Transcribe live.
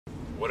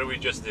What did we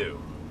just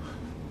do?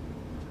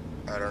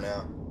 I don't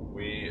know.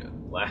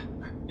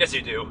 Yes,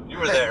 you do. You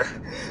were there.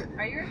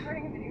 Are you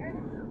recording a video right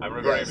now? I'm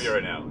recording a video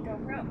right now. Go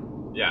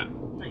pro. Yeah.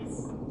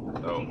 Nice.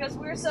 So, Because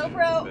we're so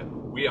pro.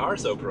 we are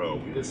so pro.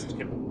 We just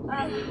came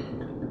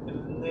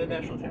in the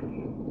national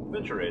championship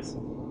adventure race.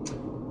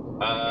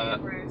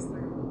 Where's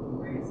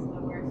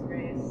the worst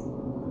race?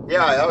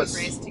 Yeah, that was.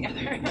 Race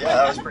together. Yeah,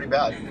 that was pretty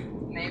bad.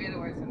 Maybe the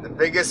worst. The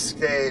biggest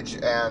stage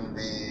and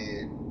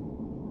the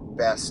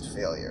best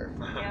failure.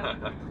 Yeah.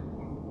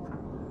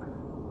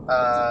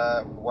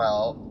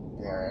 Well,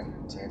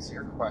 Darren, to answer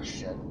your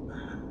question,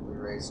 we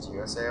raced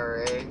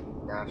USARA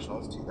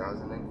Nationals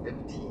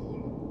 2015.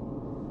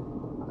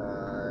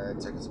 It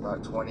took us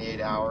about 28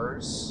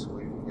 hours.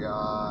 We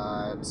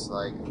got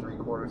like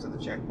 3/4 of the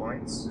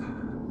checkpoints.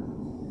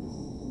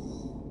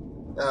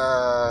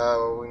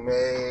 We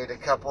made a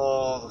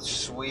couple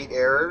sweet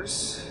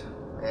errors,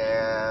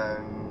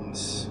 and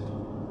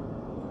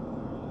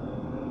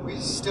we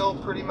still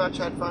pretty much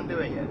had fun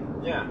doing it.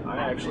 Yeah,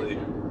 I actually,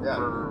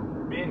 for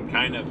being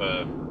kind of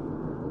a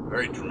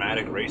very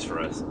dramatic race for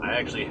us, I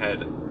actually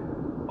had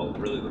a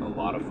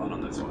lot of fun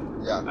on this one.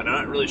 Yeah. I'm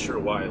not really sure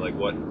why. Like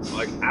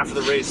after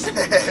the race.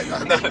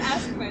 I'm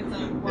asking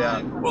myself why.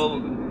 Yeah.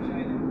 Well,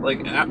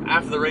 like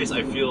after the race, I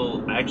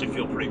actually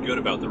feel pretty good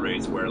about the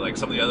race. Where like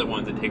some of the other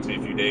ones, it takes me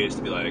a few days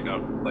to be like,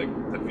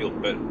 to feel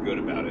good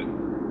about it.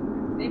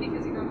 Maybe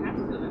because you don't have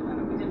to feel that about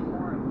it. We did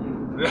horribly.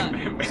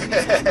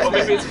 Well,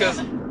 maybe it's because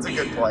that's a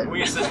good point.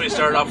 Since we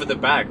started off at the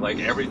back, like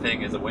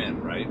everything is a win,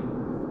 right?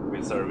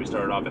 We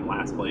started off in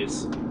last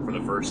place for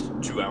the first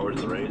 2 hours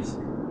of the race.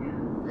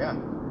 Yeah.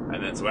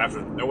 And then so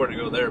after, nowhere to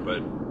go there,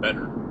 but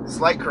better.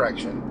 Slight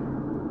correction.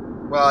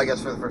 Well, I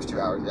guess for the first 2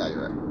 hours, yeah,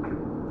 you're right.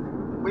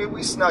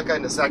 We snuck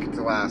into third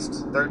to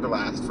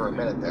last for a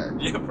minute there.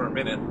 Yeah, for a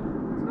minute.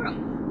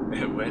 We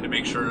had to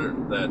make sure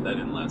that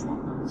didn't last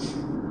long.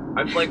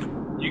 I'm like,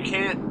 you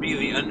can't be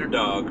the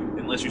underdog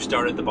unless you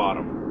start at the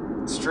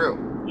bottom. It's true.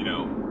 You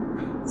know,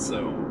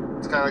 so.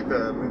 It's kind of like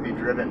the movie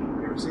Driven.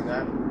 You ever seen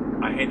that?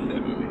 I hated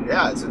that movie.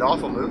 Yeah, it's an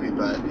awful movie,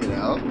 but, you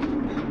know,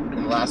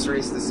 in the last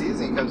race of the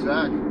season, he comes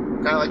back.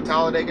 Kind of like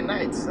Talladega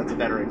Nights. That's a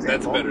better example.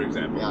 That's a better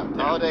example. Yeah,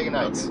 Talladega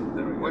Nights.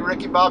 Okay, we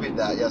Ricky Bobbied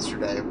that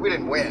yesterday. We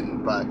didn't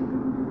win, but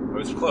it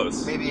was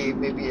close. Maybe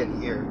in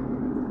here.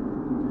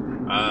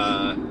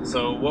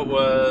 So what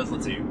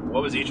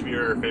was each of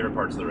your favorite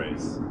parts of the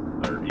race?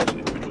 Or each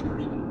individual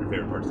person, your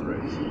favorite parts of the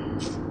race?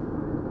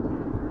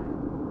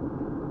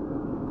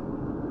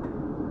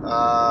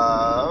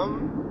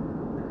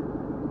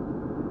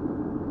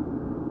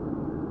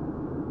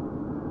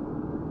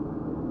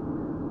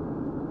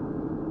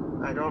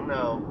 I don't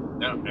know.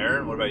 No,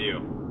 Aaron, what about you?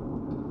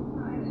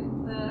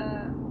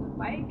 The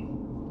bike.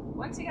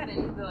 Once you got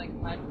into the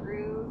mud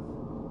groove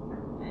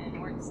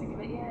and weren't sick of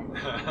it yet,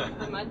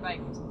 the mud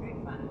bike was pretty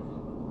fun.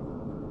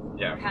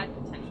 Yeah. Or had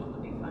potential to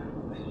be fun.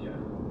 Yeah.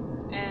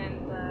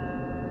 And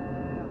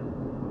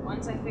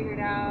once I figured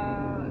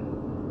out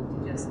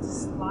to just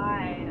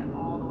slide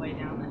all the way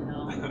down the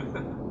hill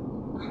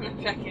on the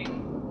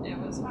trekking, it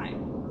was fine.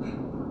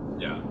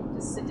 Yeah.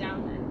 Just sit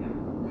down and go.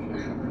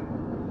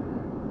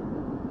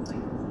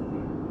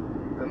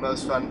 The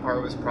most fun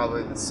part was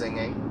probably the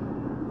singing.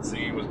 The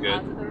singing was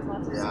good. There was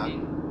lots of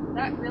singing.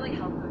 That really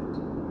helped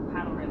with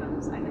paddle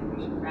rhythms. I think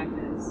we should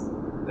practice.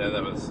 Yeah,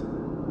 that was.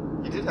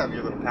 You did have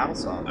your little paddle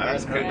song. I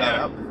hadn't heard that that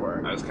out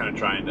before. I was kind of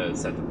trying to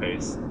set the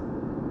pace.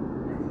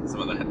 Some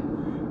of that.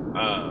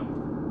 I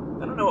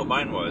don't know what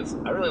mine was.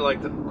 I really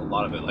liked a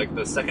lot of it. Like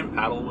the second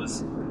paddle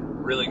was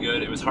really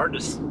good. It was hard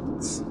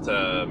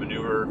to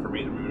maneuver for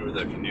me to maneuver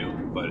the canoe,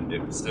 but it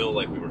was still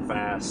like we were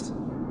fast.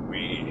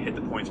 We hit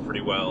the points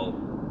pretty well.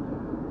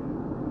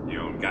 You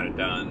know, got it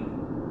done.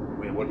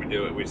 What did we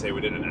do? We say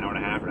we did an hour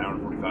and a half, an hour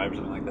and 45, or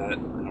something like that. I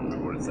don't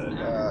remember what it said.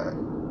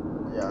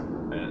 Yeah.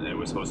 And it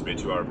was supposed to be a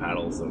 2-hour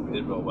paddle, so we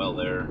did well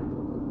there.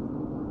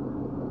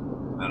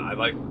 And I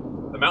like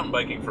the mountain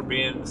biking for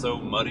being so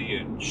muddy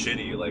and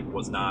shitty.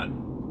 Was not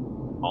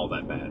all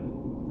that bad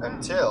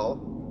until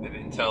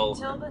the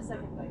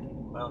second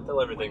biking. Well,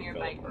 until everything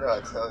fell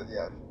apart. So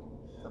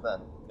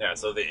then. Yeah.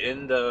 So the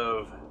end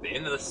of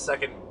the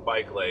second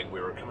bike leg,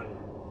 we were going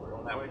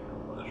that way.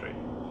 Oh, that's right.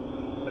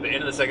 At the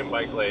end of the second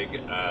bike leg, we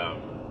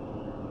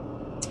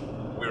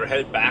were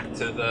headed back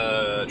to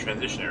the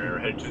transition area. We were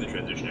headed to the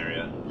transition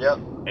area. Yep.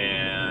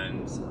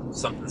 And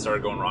something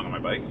started going wrong on my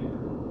bike.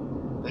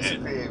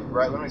 Basically,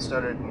 right when we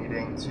started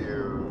needing to,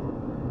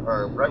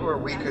 or right where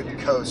we could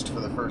coast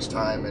for the first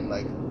time in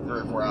 3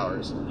 or 4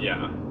 hours.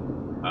 Yeah.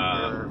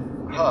 Your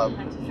hub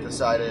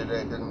decided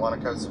it didn't want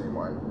to coast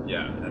anymore.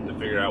 Yeah, and to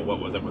figure out what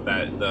was up with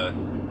that. The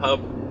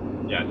hub,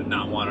 did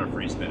not want to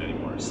free spin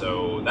anymore.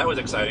 So that was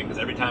exciting because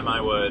every time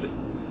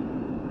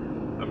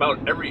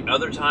about every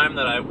other time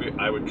that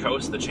I would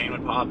coast, the chain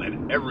would pop,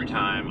 and every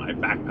time I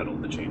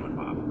backpedaled, the chain would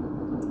pop.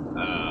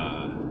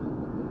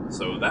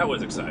 So that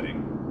was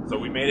exciting. So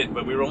we made it,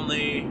 but we weren't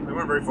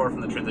very far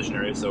from the transition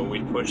area, so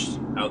we pushed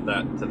out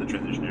to the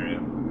transition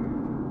area,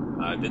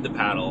 did the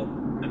paddle,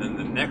 and then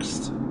the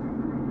next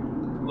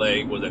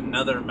leg was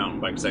another mountain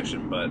bike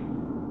section, but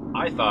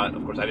I thought,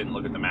 of course, I didn't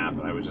look at the map,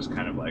 and I was just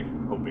kind of like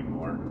hoping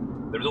more.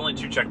 There was only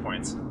 2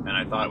 checkpoints, and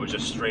I thought it was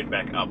just straight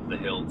back up the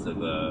hill to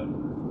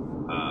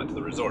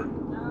the resort.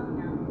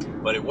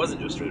 But it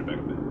wasn't just straight back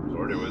up the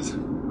resort. It was, I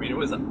mean, it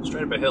was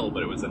straight up a hill,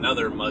 but it was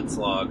another mud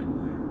slog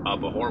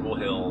up a horrible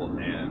hill,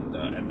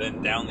 and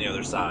then down the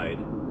other side.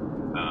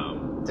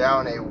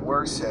 Down a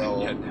worse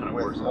hill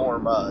with more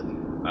mud.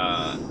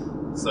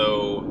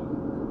 So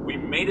we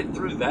made it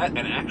through that,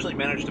 and actually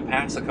managed to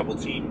pass a couple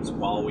teams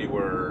while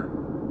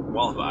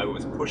I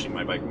was pushing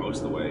my bike most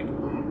of the way.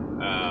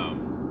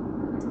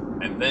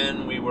 And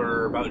then we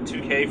were about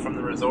 2K from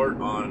the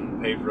resort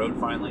on paved road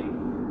finally,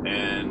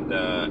 and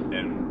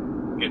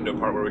getting to a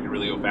part where we could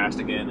really go fast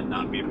again and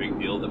not be a big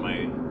deal that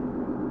my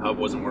hub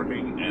wasn't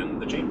working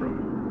and the chain broke.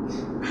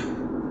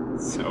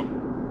 So,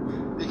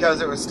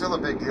 because it was still a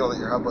big deal that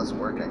your hub wasn't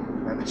working,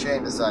 and the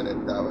chain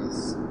decided that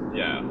was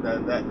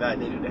that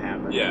needed to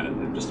happen. Yeah,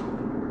 just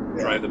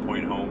drive the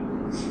point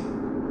home.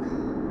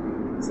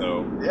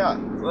 So yeah,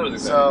 so that was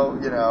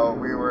exciting. So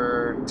we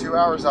were 2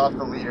 hours off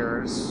the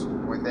leaders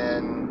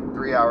within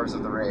 3 hours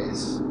of the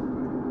race,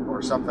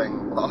 or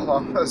something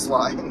along those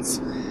lines.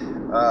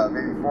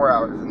 Maybe 4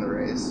 hours in the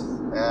race,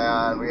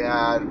 and we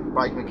had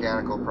bike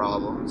mechanical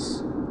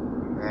problems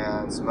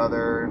and some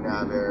other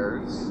nav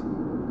errors,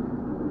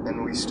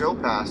 and we still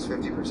passed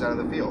 50% of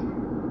the field,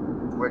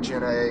 which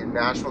in a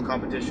national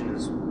competition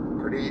is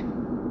pretty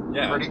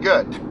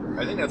good.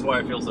 I think that's why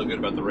I feel so good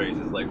about the race.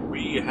 Is like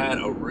we had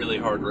a really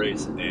hard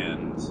race,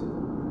 and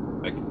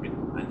I think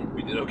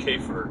we did okay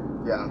for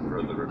the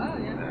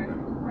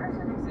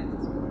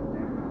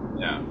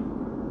yeah.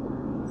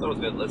 So that was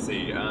good. Let's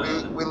see.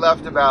 We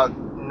left about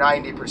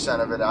 90%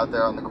 of it out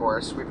there on the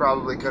course. We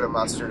probably could have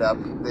mustered up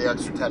the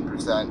extra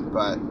 10%,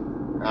 but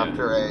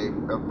after a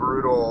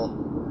brutal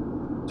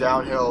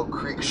downhill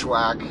creek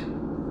schwack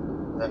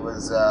that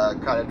was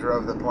kind of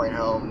drove the point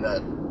home,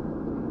 that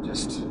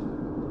just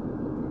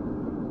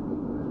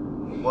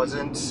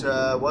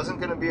wasn't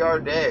going to be our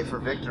day for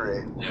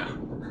victory. Yeah.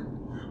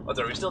 Well,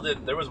 sorry, we still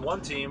did. There was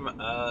one team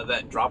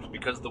that dropped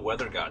because the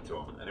weather got to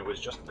them, and it was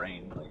just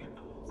rain. Like,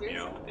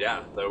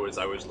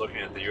 I was looking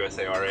at the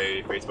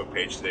USARA Facebook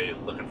page today,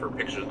 looking for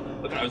pictures.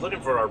 I was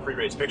looking for our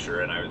pre-race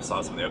picture, and I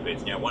saw some of the updates.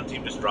 And yeah, one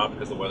team just dropped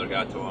because the weather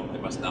got to them. They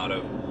must not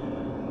have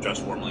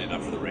dressed warmly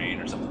enough for the rain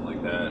or something like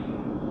that.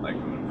 Like,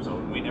 so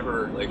we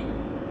never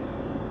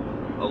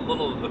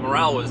the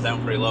morale was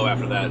down pretty low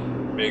after that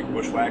big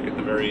bushwhack at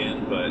the very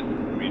end, but I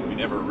mean, we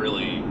never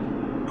really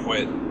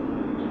quit.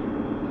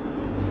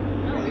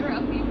 No, we were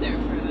upbeat there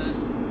for the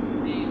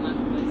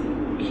last place.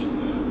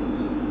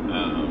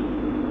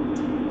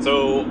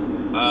 So,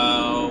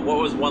 what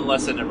was one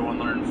lesson everyone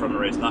learned from the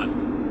race? Not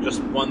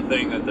just one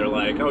thing that they're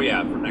like, oh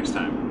yeah, for next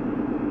time.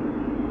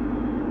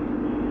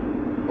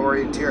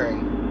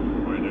 Orienteering.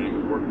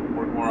 Work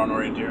more on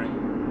orienteering.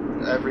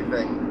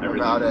 Everything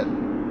about it.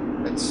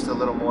 It's a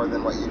little more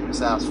than what you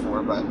just asked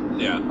for, but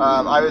yeah.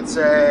 I would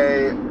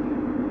say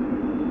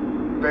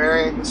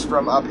bearings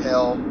from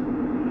uphill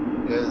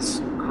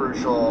is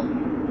crucial.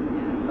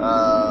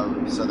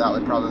 So that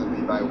would probably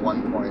be my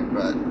 1 point,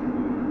 but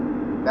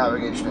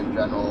navigation in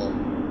general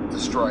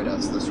destroyed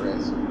us this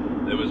race.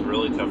 It was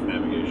really tough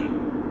navigation.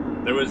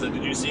 There was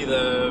did you see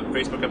the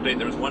Facebook update?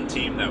 There was one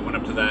team that went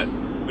up to that.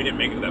 We didn't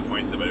make it to that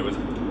point, but it was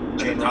at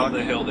the top of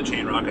the hill, the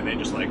chain rock, and they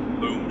just like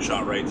boom,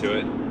 shot right to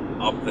it,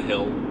 up the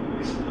hill.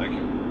 Like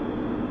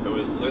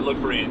it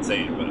looked pretty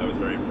insane, but I was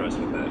very impressed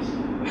with that.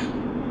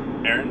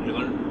 Aaron, did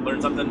you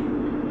learn something?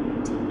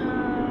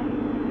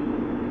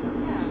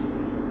 Yeah.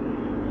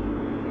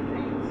 Two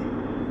things.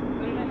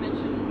 What did I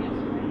mention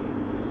yesterday?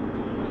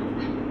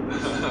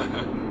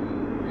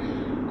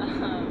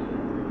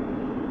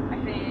 I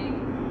think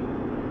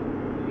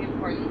the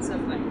importance of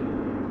like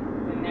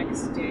the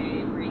next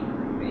day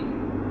regrouping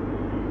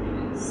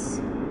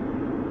is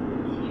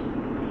key.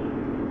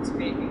 Just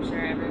making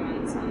sure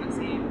everyone's on the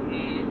same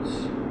page.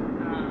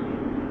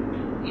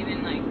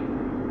 Even like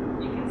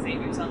you can save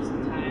yourself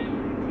some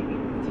time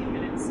taking 15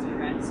 minutes to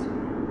rest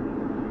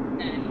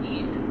and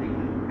eat and like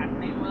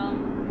caffeinate well,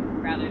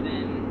 rather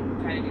than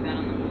try to do that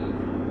on the move.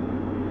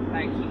 If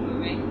I keep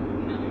moving,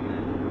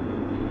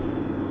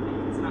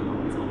 it's not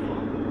always helpful.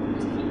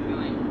 Just keep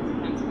going.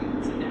 Sometimes you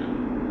can sit down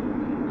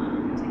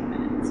and take a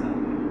minute. So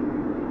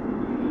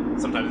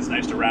sometimes it's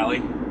nice to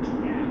rally.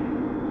 Yeah.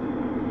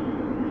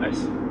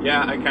 Nice.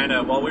 Yeah, I kind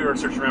of, while we were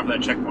searching around for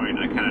that checkpoint,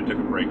 I kind of took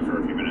a break for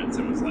a few minutes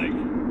and was like,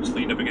 just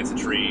leaned up against a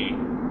tree,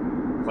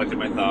 collected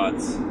my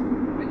thoughts.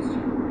 Which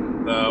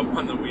checkpoint? The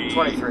one that we...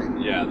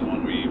 23. Yeah, the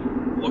one we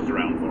looked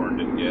around for and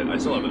didn't get. I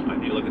still haven't. I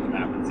need to look at the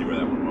map and see where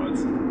that one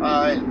was.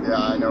 I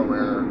know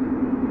where.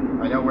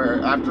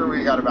 After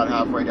we got about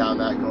halfway down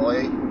that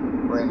gully,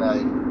 when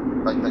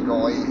the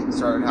gully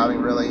started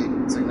having really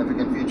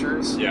significant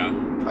features. Yeah.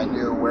 I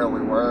knew where we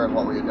were and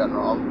what we had done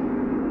wrong.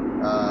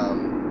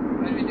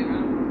 What did we do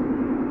wrong?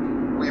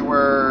 We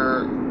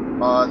were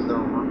on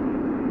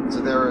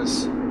so there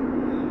was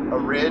a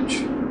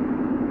ridge.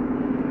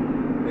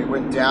 It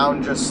went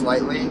down just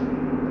slightly,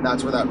 and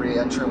that's where that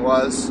re-entering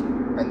was.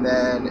 And and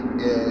then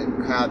it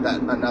had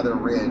that another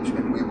ridge,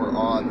 and we were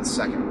on the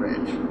second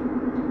ridge.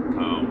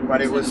 Oh.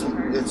 But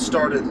it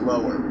started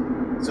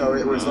lower, so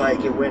it was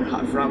like it went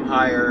from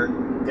higher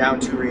down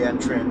to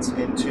re-entrance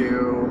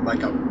into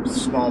like a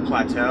small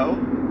plateau,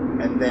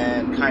 and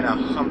then kind of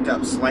humped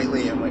up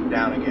slightly and went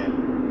down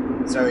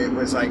again. So it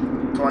was like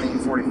 20,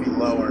 40 feet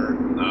lower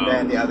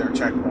than the other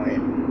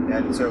checkpoint,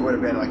 and so it would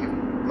have been like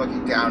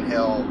looking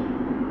downhill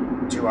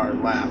to our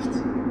left,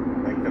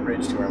 like the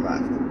ridge to our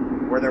left,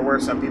 where there were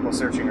some people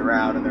searching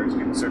around, and there was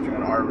people searching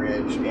on our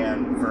ridge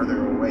and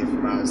further away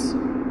from us.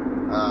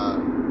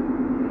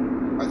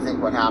 I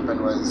think what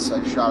happened was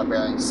I shot a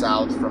bearing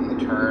south from the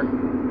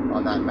turn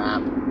on that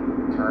map,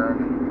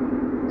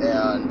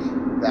 and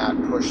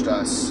that pushed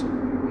us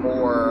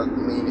more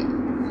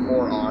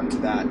onto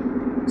that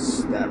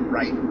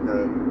right,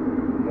 the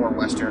more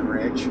western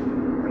ridge.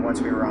 And once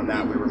we were on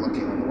that, we were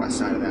looking on the west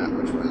side of that,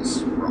 which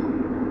was wrong.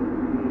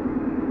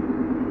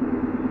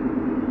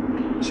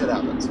 Shit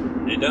happens.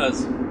 It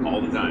does all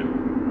the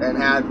time. And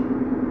had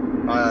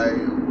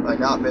I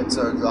not been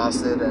so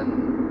exhausted, and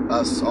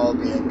us all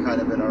being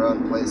kind of in our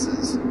own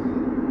places,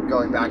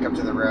 going back up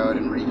to the road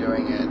and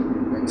redoing it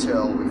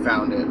until we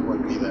found it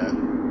would be the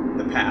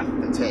path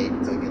to take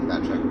to get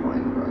that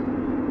checkpoint. But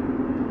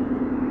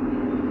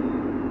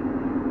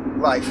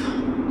life.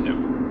 Yep.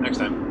 Next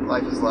time.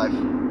 Life is life.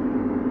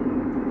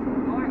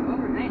 More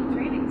overnight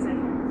training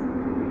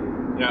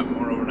sessions. Yeah,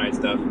 more overnight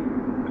stuff.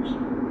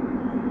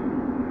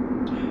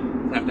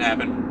 Have to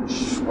happen.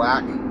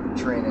 Schwack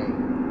training.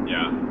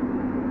 Yeah.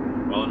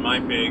 Well, and my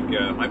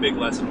big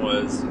lesson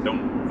was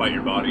don't fight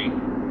your body.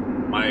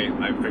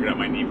 I figured out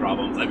my knee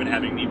problems. I've been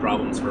having knee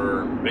problems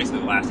for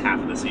basically the last half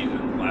of the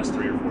season, the last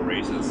 3 or 4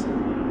 races,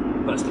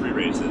 plus 3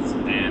 races,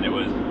 and it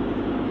was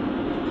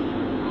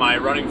my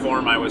running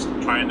form. I was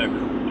trying to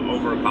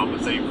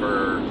overcompensate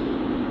for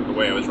the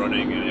way I was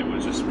running, and it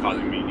was just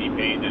causing me knee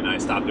pain. And I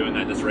stopped doing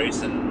that this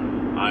race,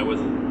 and I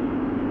was,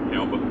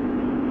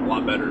 a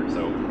lot better.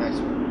 So Nice.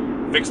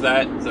 fix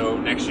that. So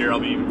next year I'll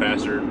be even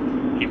faster.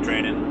 Keep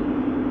training.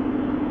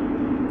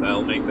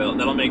 That'll make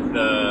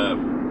the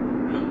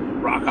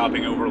rock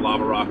hopping over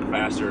lava rock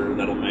faster.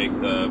 That'll make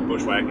the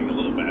bushwhacking a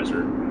little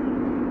faster.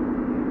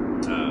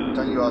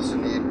 Don't you also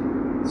need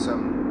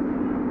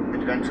some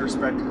adventure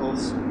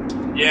spectacles?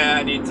 Yeah,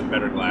 I need some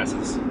better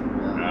glasses.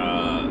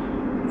 Yeah.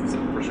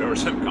 For sure,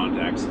 some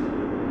contacts.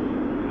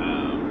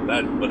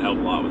 That would help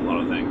a lot with a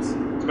lot of things,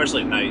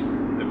 especially at night.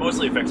 It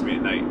mostly affects me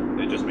at night.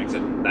 It just makes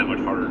it that much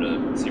harder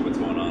to see what's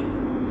going on.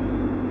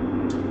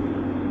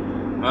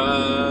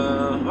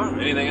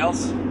 Anything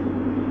else?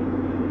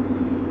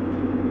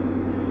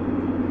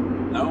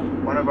 No?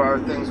 One of our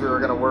things we were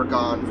going to work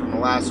on from the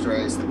last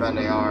race, the Bend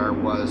AR,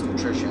 was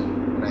nutrition,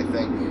 and I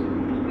think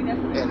We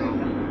definitely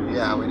worked on that.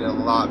 yeah, we did a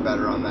lot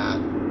better on that.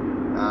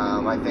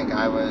 I think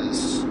I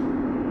was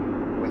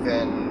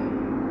within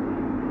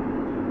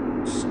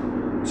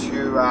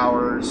 2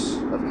 hours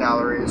of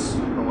calories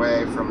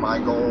away from my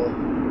goal,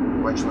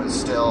 which was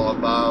still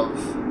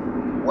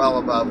well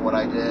above what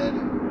I did,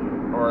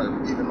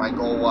 or even my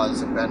goal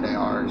was in Bend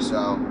AR,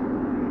 so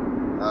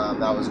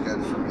that was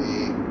good for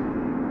me.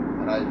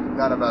 And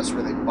none of us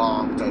really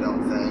bonked, I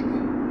don't think.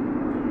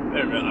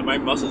 My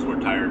muscles were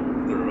tired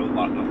through a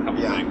couple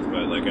Yeah. things, but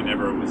I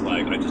never was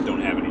like, I just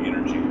don't have any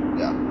energy.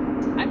 Yeah.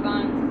 I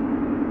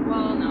bonked.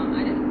 Well, no,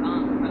 I didn't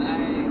bonk, but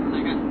when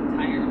I got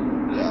tired,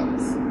 Yeah. I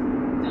was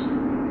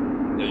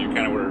done. Yeah, you were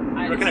kind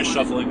of just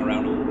shuffling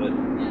around a little bit.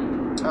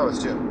 Yeah. I was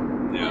too.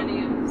 Yeah. Plenty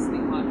of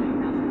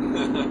sleepwalking happened.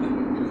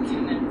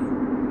 Goodness.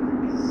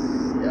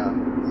 Yeah.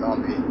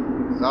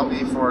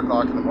 Zombie 4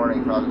 o'clock in the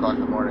morning, 5 o'clock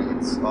in the morning.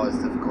 It's always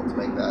difficult to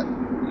make that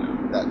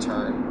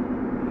turn.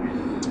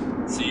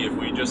 See, if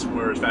we just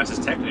were as fast as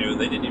Tech knew,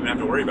 they didn't even have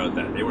to worry about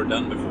that. They were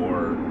done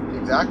before.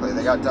 Exactly.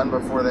 They got done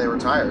before they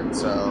retired,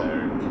 so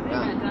There. They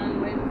got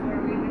done way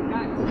before we even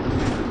got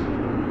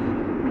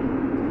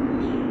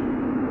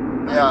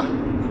to yeah.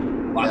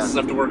 Lots of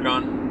stuff to work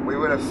on. We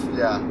would have,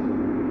 yeah,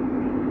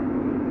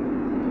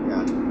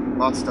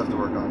 lots of stuff to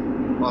work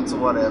on, lots of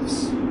what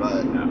ifs,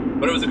 but Yeah.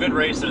 But it was a good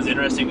race. It was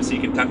interesting to see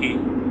Kentucky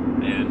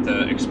and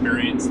to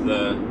experience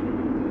the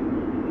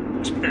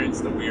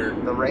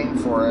weird the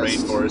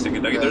rainforest in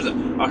Kentucky. Yeah. There's a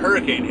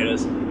hurricane hit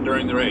us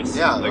during the race.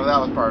 Yeah, well, that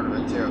was part of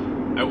it too.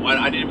 I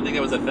didn't even think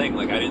that was a thing.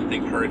 I didn't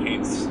think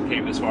hurricanes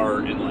came this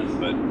far inland,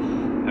 but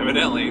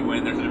evidently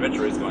when there's an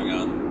adventure race going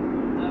on.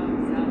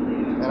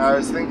 And I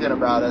was thinking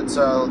about it.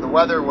 So the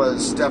weather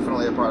was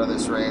definitely a part of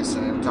this race,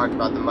 and we talked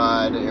about the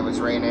mud. It was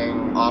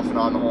raining off and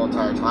on the whole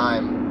entire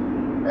time.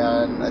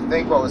 And I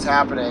think what was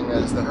happening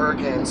is the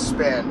hurricanes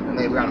spin, and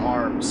they've got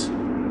arms.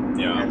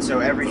 Yeah. And so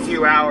every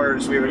few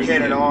hours we would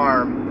hit an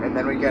arm, and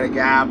then we'd get a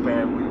gap,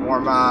 and we'd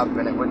warm up,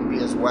 and it wouldn't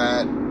be as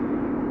wet.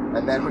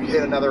 And then we'd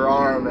hit another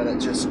arm, and it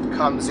just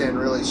comes in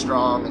really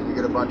strong, and you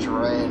get a bunch of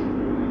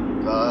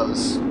rain. So that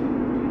was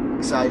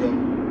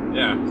exciting.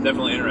 Yeah, it's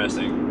definitely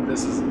interesting.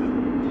 This is,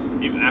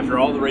 even after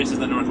all the races in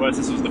the Northwest,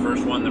 this was the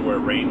first one where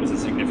rain was a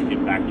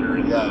significant factor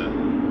in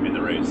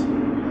the race.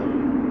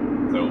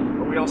 So,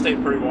 but we all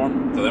stayed pretty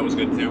warm, so that was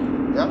good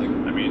too. Yeah. Like,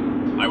 I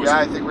mean, I was. Yeah,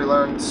 I think we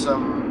learned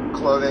some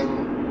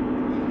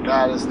clothing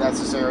that is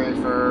necessary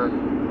for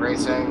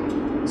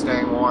racing,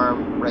 staying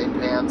warm, rain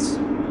pants.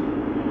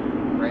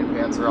 Rain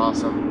pants are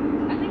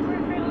awesome. I think we're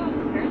fairly well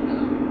prepared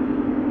though.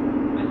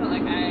 I felt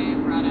like I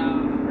brought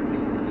out a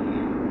perfect amount of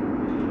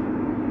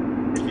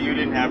gear. If you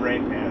didn't have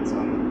rain pants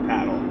on the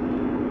paddle.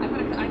 I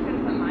could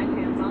have put my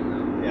pants on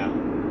though. Yeah.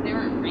 They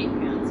weren't rain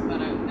pants, but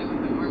they would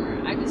have been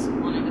warmer. I just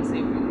wanted to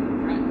save them for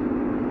the trek.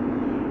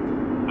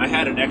 I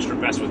had an extra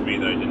vest with me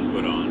that I didn't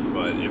put on,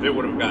 but if it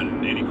would have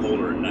gotten any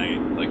colder at night,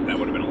 like that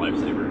would have been a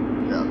lifesaver.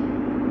 Yeah.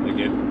 Like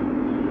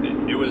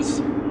it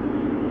was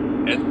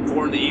at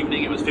 4 in the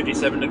evening. It was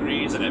 57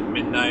 degrees, and at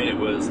midnight it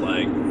was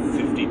like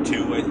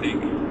 52, I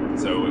think.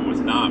 So it was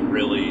not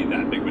really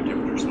that big of a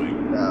temperature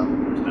swing. No.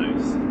 It was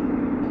nice.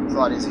 It's a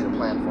lot easier to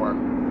plan for.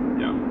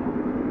 Yeah.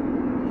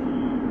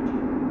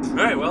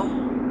 All right. Well,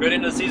 good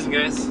end of the season,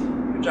 guys.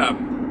 Good job.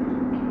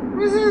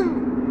 Woohoo!